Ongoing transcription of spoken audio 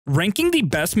ranking the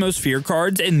best most feared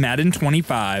cards in Madden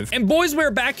 25. And boys,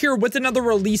 we're back here with another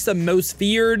release of most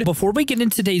feared. Before we get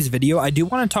into today's video, I do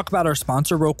want to talk about our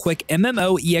sponsor real quick,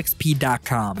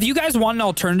 MMOEXP.com. If you guys want an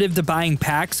alternative to buying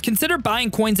packs, consider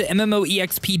buying coins at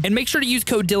MMOEXP and make sure to use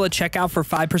code DILLA at checkout for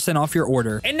 5% off your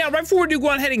order. And now, right before we do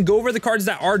go ahead and go over the cards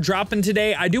that are dropping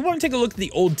today, I do want to take a look at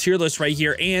the old tier list right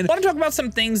here and want to talk about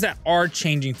some things that are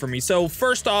changing for me. So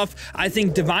first off, I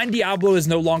think Divine Diablo is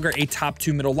no longer a top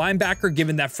 2 middle linebacker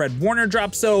given that Fred Warner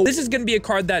drop. So this is going to be a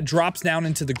card that drops down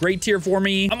into the great tier for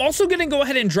me. I'm also going to go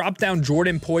ahead and drop down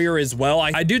Jordan Poyer as well.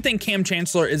 I do think Cam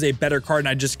Chancellor is a better card, and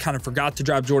I just kind of forgot to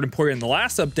drop Jordan Poyer in the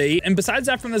last update. And besides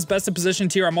that, from this best of position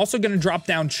tier, I'm also going to drop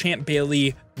down Champ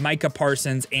Bailey, Micah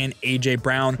Parsons, and AJ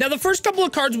Brown. Now, the first couple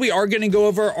of cards we are going to go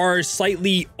over are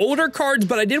slightly older cards,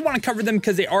 but I did want to cover them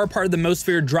because they are part of the most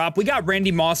feared drop. We got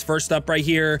Randy Moss first up right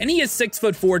here, and he is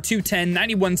 6'4", 210,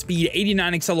 91 speed,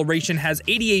 89 acceleration, has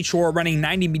 88 short running,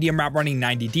 90 medium route running,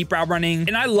 90 deep route running.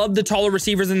 And I love the taller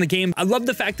receivers in the game. I love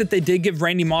the fact that they did give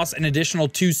Randy Moss an additional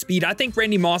 2 speed. I think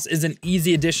Randy Moss is an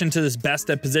easy addition to this best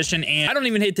at position, and I don't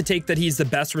even hate to take that he's the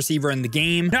best receiver in the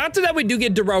game. Now, after that, we do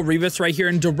get Darrelle Revis right here,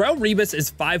 and Darrelle Revis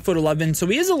is 5'11", so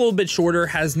he is a little bit shorter,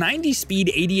 has 90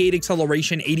 speed, 88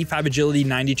 acceleration, 85 agility,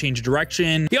 90 change of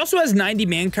direction. He also has 90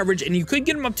 man coverage, and you could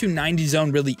get him up to 90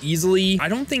 zone really easily. I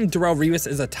don't think Darrelle Revis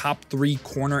is a top 3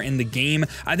 corner in the game.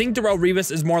 I think Darrelle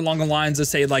Revis is more along the lines of,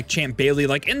 say, like Champ Bailey,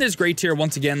 like in this great tier.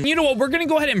 Once again, you know what, we're gonna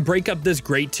go ahead and break up this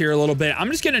great tier a little bit.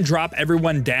 I'm just gonna drop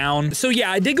everyone down. So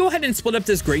yeah, I did go ahead and split up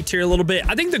this great tier a little bit.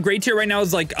 I think the great tier right now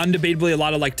is like undebatably a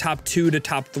lot of like top 2 to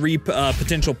top 3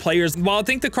 potential players, while I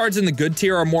think the cards in the good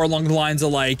tier are more along the lines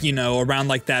of, like, you know, around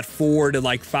like that 4 to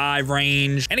like 5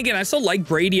 range. And again, I still like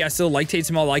Brady, I still like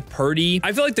Taysom, I like Purdy.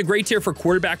 I feel like the great tier for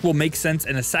quarterback will make sense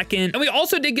in a second. And we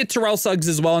also did get Terrell Suggs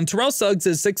as well, and Terrell Suggs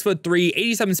is 6'3",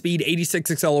 87 speed,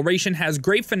 86 acceleration, has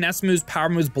great finesse moves, power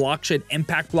moves, block shit,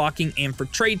 impact blocking, and for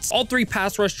traits, all 3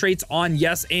 pass rush traits on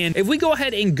yes. And if we go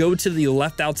ahead and go to the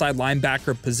left outside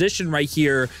linebacker position right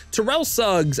here, Terrell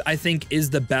Suggs, I think, is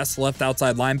the best left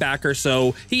outside linebacker,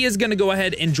 so he is going to go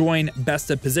ahead and join best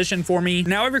of position for me.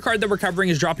 Now, every card that we're covering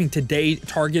is dropping today,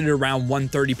 targeted around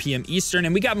 1:30 p.m. Eastern,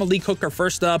 and we got Malik Hooker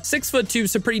first up, 6'2",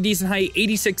 so pretty decent height,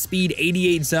 86 speed,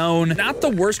 88 zone. Not the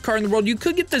worst card in the world. You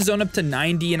could get the zone up to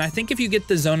 90, and I think if you get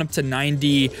the zone up to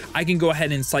 90, I can go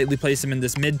ahead and slightly place him in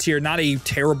this mid tier. Not a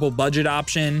terrible budget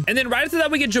option. And then right after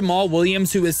that, we get Jamal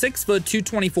Williams, who is 6',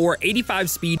 224, 85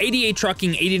 speed, 88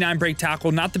 trucking, 89 break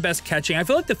tackle. Not the best catching. I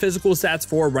feel like the physical stats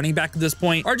for a running back at this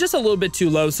point are just a little bit too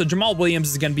low, so Jamal Williams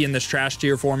is going to be in this trash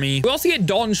tier for me. We also get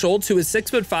Dalton Schultz, who is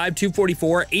 6'5",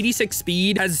 244, 86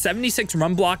 speed, has 76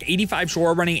 run block, 85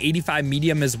 short running, 85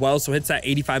 medium as well, so hits that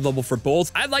 85 level for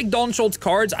both. I like Dalton Schultz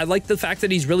cards. I like the fact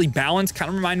that he's really balanced. Kind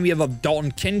of remind me of a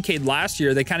Dalton Kincaid last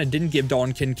year. They kind of didn't give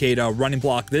Dalton Kincaid a running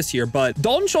block this year, but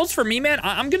Dalton Schultz for me, man,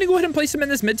 I'm going to go ahead and place him in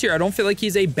this mid tier. I don't feel like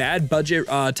he's a bad budget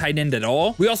tight end at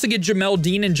all. We also get Jamel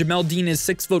Dean, and Jamel Dean is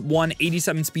 6'1",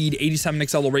 87 speed, 87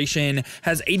 acceleration,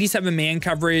 has 87 man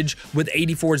coverage with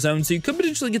 84 zone, so you could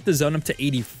potentially get the zone up to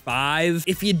 85.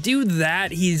 If you do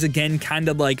that, he's again kind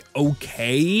of like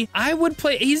okay. I would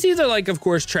play, he's either like, of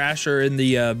course, trash or in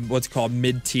the what's called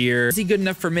mid tier. Is he good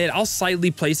enough for mid? I'll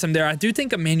slightly place him there. I do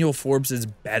think Emmanuel Forbes is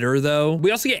better though.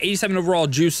 We also get 87 overall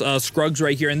juice Scruggs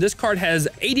right here, and this card has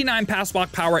 89 pass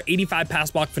block power, 85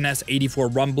 pass block finesse, 84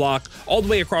 run block, all the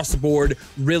way across the board.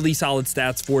 Really solid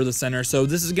stats for the center, so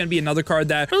this is going to be another card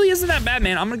that really isn't that bad,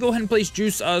 man. I'm gonna go ahead and place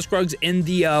juice Scruggs in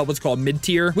the what's called mid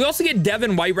tier. We also get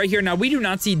Devin White right here. Now, we do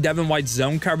not see Devin White's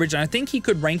zone coverage, and I think he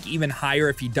could rank even higher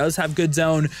if he does have good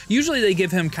zone. Usually they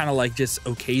give him kind of like just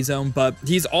okay zone, but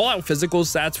he's all out physical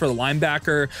stats for the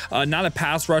linebacker, not a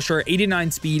pass rusher,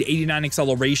 89 speed, 89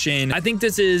 acceleration. I think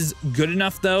this is good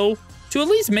enough though to at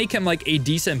least make him like a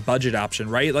decent budget option,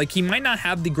 right? Like, he might not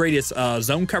have the greatest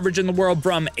zone coverage in the world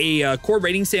from a core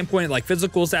rating standpoint, like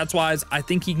physical stats wise. I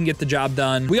think he can get the job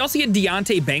done. We also get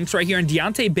Deontay Banks right here, and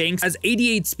Deontay Banks has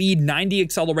 88 speed, 90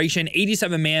 acceleration,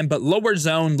 87 man, but lower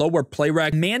zone, lower play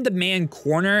rec, man-to-man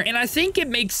corner. And I think it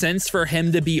makes sense for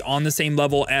him to be on the same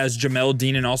level as Jamel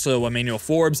Dean and also Emmanuel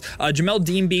Forbes. Jamel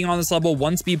Dean being on this level,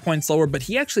 1 speed point slower, but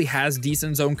he actually has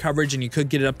decent zone coverage, and you could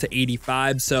get it up to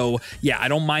 85. So yeah, I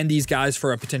don't mind these guys guys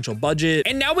for a potential budget.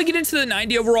 And now we get into the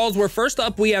 90 overalls, where first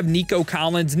up we have Nico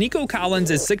Collins. Nico Collins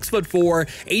is 6'4",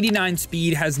 89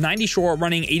 speed, has 90 short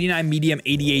running, 89 medium,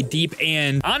 88 deep.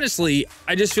 And honestly,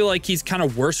 I just feel like he's kind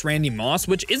of worse Randy Moss,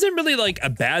 which isn't really like a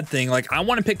bad thing. Like, I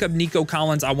want to pick up Nico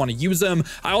Collins. I want to use him.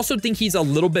 I also think he's a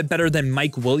little bit better than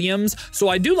Mike Williams. So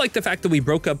I do like the fact that we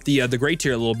broke up the gray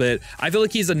tier a little bit. I feel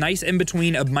like he's a nice in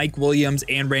between of Mike Williams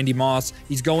and Randy Moss.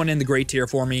 He's going in the gray tier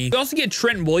for me. We also get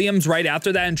Trent Williams right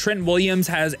after that, and Trent Williams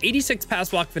has 86 pass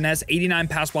block finesse, 89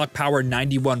 pass block power,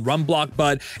 91 run block.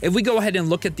 But if we go ahead and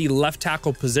look at the left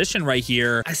tackle position right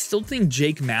here, I still think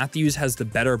Jake Matthews has the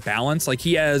better balance. Like,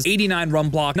 he has 89 run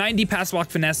block, 90 pass block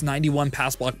finesse, 91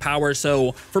 pass block power.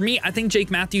 So for me, I think Jake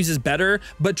Matthews is better,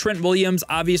 but Trent Williams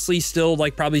obviously still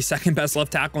like probably second best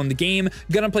left tackle in the game.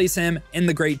 Gonna place him in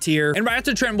the great tier. And right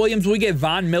after Trent Williams, we get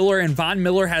Von Miller, and Von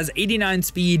Miller has 89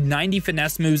 speed, 90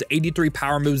 finesse moves, 83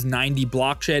 power moves, 90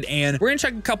 block shed. And we're gonna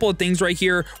check a couple of things right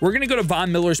here. We're gonna go to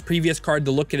Von Miller's previous card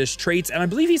to look at his traits, and I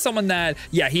believe he's someone that,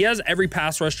 yeah, he has every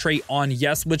pass rush trait on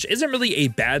yes, which isn't really a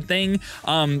bad thing.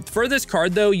 For this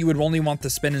card though, you would only want the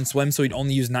spin and swim, so he'd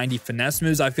only use 90 finesse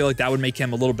moves. I feel like that would make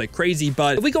him a little bit crazy.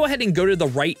 But if we go ahead and go to the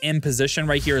right end position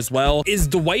right here as well, is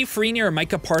Dwight Freeney or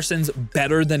Micah Parsons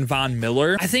better than Von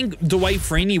Miller? I think Dwight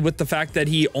Freeney, with the fact that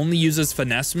he only uses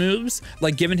finesse moves,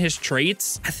 like given his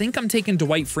traits, I think I'm taking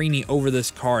Dwight Freeney over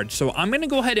this card. So I'm gonna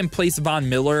go ahead and place Von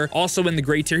Miller also in the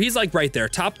gray tier. He's like right there,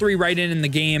 top 3 right in the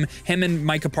game. Him and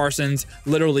Micah Parsons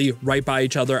literally right by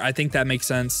each other. I think that makes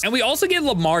sense. And we also get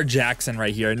Lamar Jackson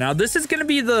right here. Now this is gonna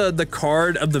be the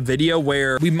card of the video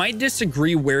where we might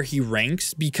disagree where he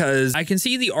ranks, because I can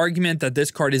see the argument that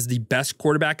this card is the best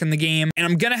quarterback in the game, and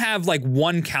I'm gonna have like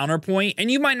one counterpoint,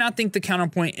 and you might not think the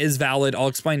counterpoint is valid. I'll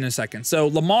explain in a second. So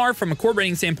Lamar, from a core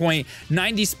rating standpoint,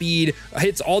 90 speed,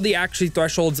 hits all the actually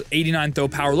thresholds, 89 throw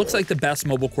power, looks like the best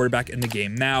mobile quarterback in the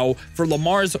game. Now for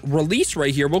Lamar's release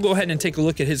right here, we'll go ahead and take a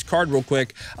look at his card real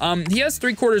quick. He has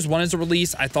 3/4 one as a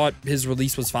release. I thought his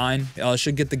release was fine.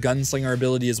 Should get the gunslinger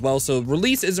ability as well, so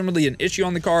release isn't really an issue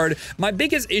on the card. My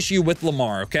biggest issue with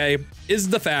Lamar, okay, is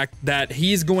the fact that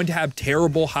he's going to have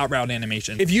terrible hot route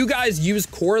animation. If you guys use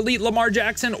core elite Lamar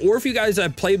Jackson, or if you guys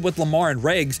have played with Lamar and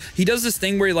regs, he does this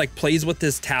thing where he like plays with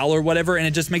this towel or whatever, and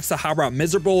it just makes the hot route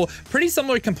miserable. Pretty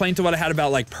similar complaint to what I had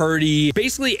about like Purdy.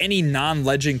 Basically any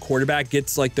non-legend quarterback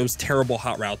gets like those terrible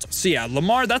hot routes. So yeah,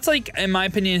 Lamar, that's like, in my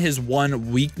opinion, his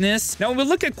one weakness. Now when we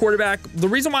look at quarterback, the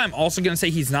reason why I'm also going to say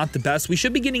he's not the best, we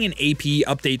should be getting an AP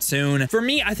update soon. For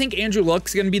me, I think Andrew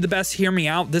Luck's going to be the best. Hear me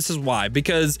out. This is why.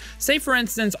 Because say for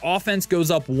instance, offense goes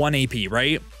up 1 AP,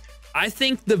 right? I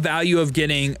think the value of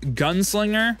getting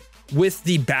Gunslinger with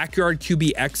the backyard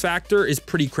QB X factor is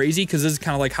pretty crazy, because this is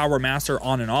kind of like Howard Master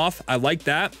on and off. I like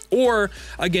that. Or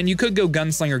again, you could go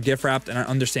Gunslinger gift wrapped, and I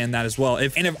understand that as well.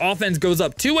 If offense goes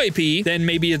up 2 AP, then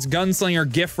maybe it's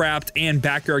Gunslinger gift wrapped and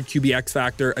backyard QB X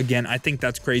factor. Again, I think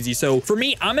that's crazy. So for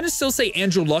me, I'm going to still say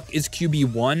Andrew Luck is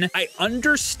QB1. I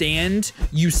understand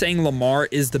you saying Lamar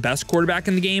is the best quarterback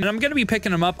in the game, and I'm going to be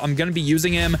picking him up. I'm going to be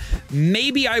using him.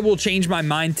 Maybe I will change my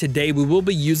mind today. We will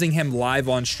be using him live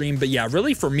on stream. But yeah,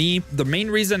 really for me, the main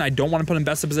reason I don't want to put him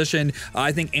best of position,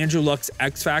 I think Andrew Luck's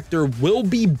X factor will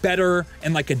be better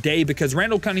in like a day, because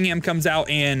Randall Cunningham comes out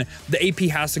and the AP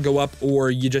has to go up,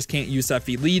 or you just can't use that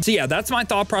feed lead. So yeah, that's my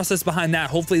thought process behind that.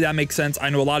 Hopefully that makes sense.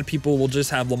 I know a lot of people will just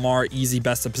have Lamar easy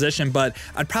best of position, but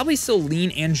I'd probably still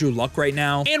lean Andrew Luck right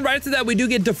now. And right after that, we do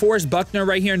get DeForest Buckner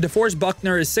right here, and DeForest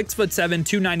Buckner is 6'7",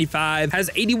 295,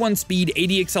 has 81 speed,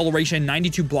 80 acceleration,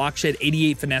 92 block shed,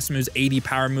 88 finesse moves, 80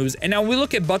 power moves. And now when we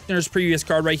look at Buckner's previous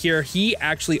card right here, he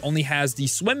actually only has the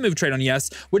swim move trait on yes,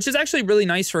 which is actually really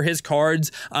nice for his cards.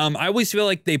 I always feel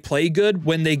like they play good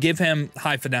when they give him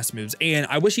high finesse moves, and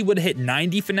I wish he would have hit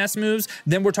 90 finesse moves.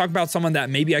 Then we're talking about someone that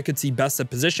maybe I could see best of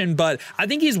position, but I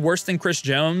think he's worse than Chris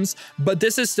Jones. But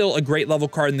this is still a great level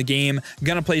card in the game.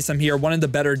 Gonna place him here, one of the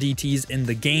better DTs in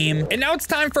the game. And now it's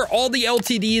time for all the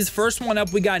LTDs. First one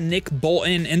up, we got Nick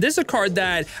Bolton, and this is a card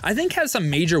that I think has some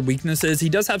major weaknesses. He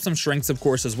does have some strengths, of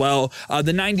course, as well.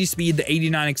 The 90 speed, the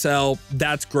 89 excel,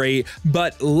 that's great,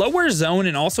 but lower zone,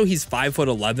 and also he's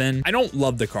 5'11". I don't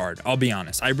love the card, I'll be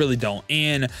honest. I really don't.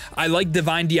 And I like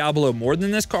Divine Diablo more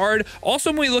than this card. Also,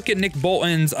 when we look at Nick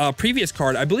Bolton's previous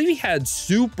card, I believe he had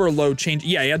super low change.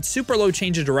 Yeah, he had super low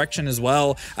change of direction as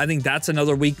well. I think that's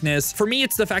another weakness. For me,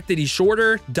 it's the fact that he's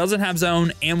shorter, doesn't have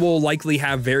zone, and will likely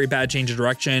have very bad change of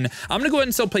direction. I'm gonna go ahead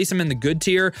and still place him in the good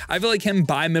tier. I feel like him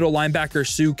by middle linebacker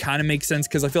Sue kind of makes sense,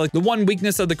 because I feel like the one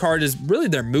weakness of the card is really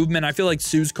their movement. I feel like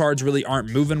Sue used cards really aren't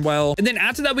moving well. And then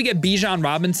after that, we get Bijan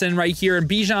Robinson right here. And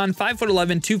Bijan,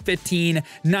 5'11", 215,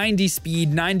 90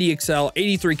 speed, 90 excel,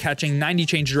 83 catching, 90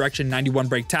 change direction, 91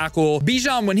 break tackle.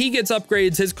 Bijan, when he gets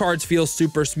upgrades, his cards feel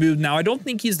super smooth. Now, I don't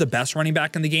think he's the best running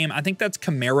back in the game. I think that's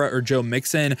Kamara or Joe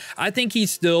Mixon. I think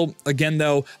he's still, again,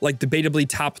 though, like debatably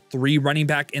top 3 running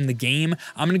back in the game.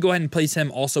 I'm going to go ahead and place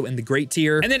him also in the great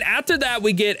tier. And then after that,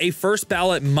 we get a first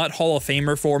ballot Mutt Hall of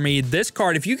Famer for me. This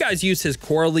card, if you guys use his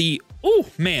Corley, oh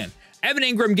man, Evan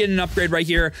Ingram getting an upgrade right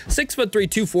here. 6'3",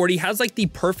 240, has like the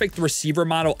perfect receiver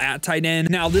model at tight end.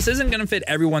 Now, this isn't going to fit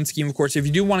everyone's scheme, of course. If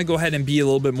you do want to go ahead and be a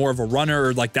little bit more of a runner,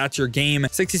 or like that's your game,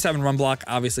 67 run block,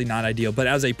 obviously not ideal. But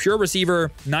as a pure receiver,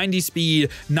 90 speed,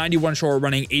 91 short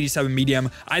running, 87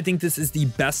 medium, I think this is the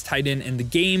best tight end in the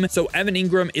game. So Evan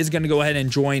Ingram is going to go ahead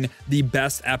and join the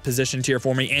best at position tier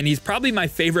for me. And he's probably my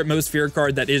favorite most feared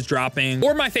card that is dropping.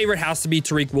 Or my favorite has to be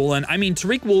Tariq Woolen. I mean,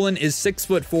 Tariq Woolen is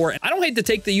 6'4". I don't hate to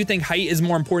take that you think height is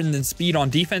more important than speed on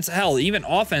defense. Hell, even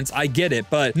offense, I get it.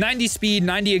 But 90 speed,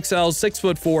 90 excels,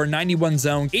 6'4", 91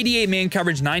 zone, 88 man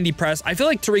coverage, 90 press. I feel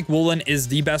like Tariq Woolen is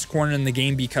the best corner in the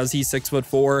game because he's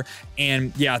 6'4".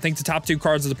 And yeah, I think the top 2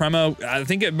 cards of the promo, I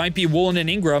think it might be Woolen and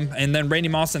Ingram, and then Randy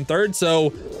Moss in third.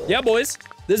 So yeah, boys,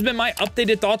 this has been my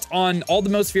updated thoughts on all the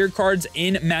most feared cards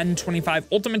in Madden 25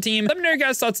 Ultimate Team. Let me know your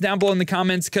guys' thoughts down below in the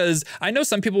comments, because I know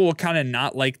some people will kind of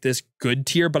not like this good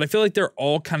tier, but I feel like they're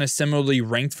all kind of similarly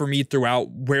ranked for me throughout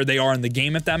where they are in the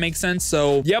game, if that makes sense.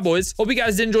 So yeah, boys, hope you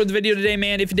guys did enjoy the video today,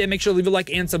 man. If you did, make sure to leave a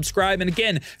like and subscribe. And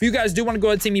again, if you guys do want to go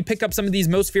ahead and see me pick up some of these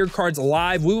most feared cards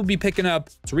live, we will be picking up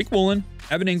Tariq Woolen,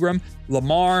 Evan Ingram,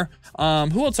 Lamar.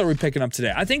 Who else are we picking up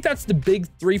today? I think that's the big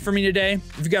 3 for me today.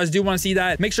 If you guys do want to see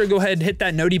that, make sure to go ahead and hit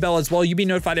that noti bell as well. You'll be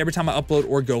notified every time I upload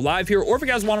or go live here. Or if you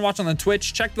guys want to watch on the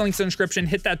Twitch, check the links in the description,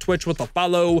 hit that Twitch with a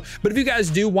follow. But if you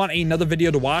guys do want another video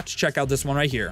to watch, check out this one right here.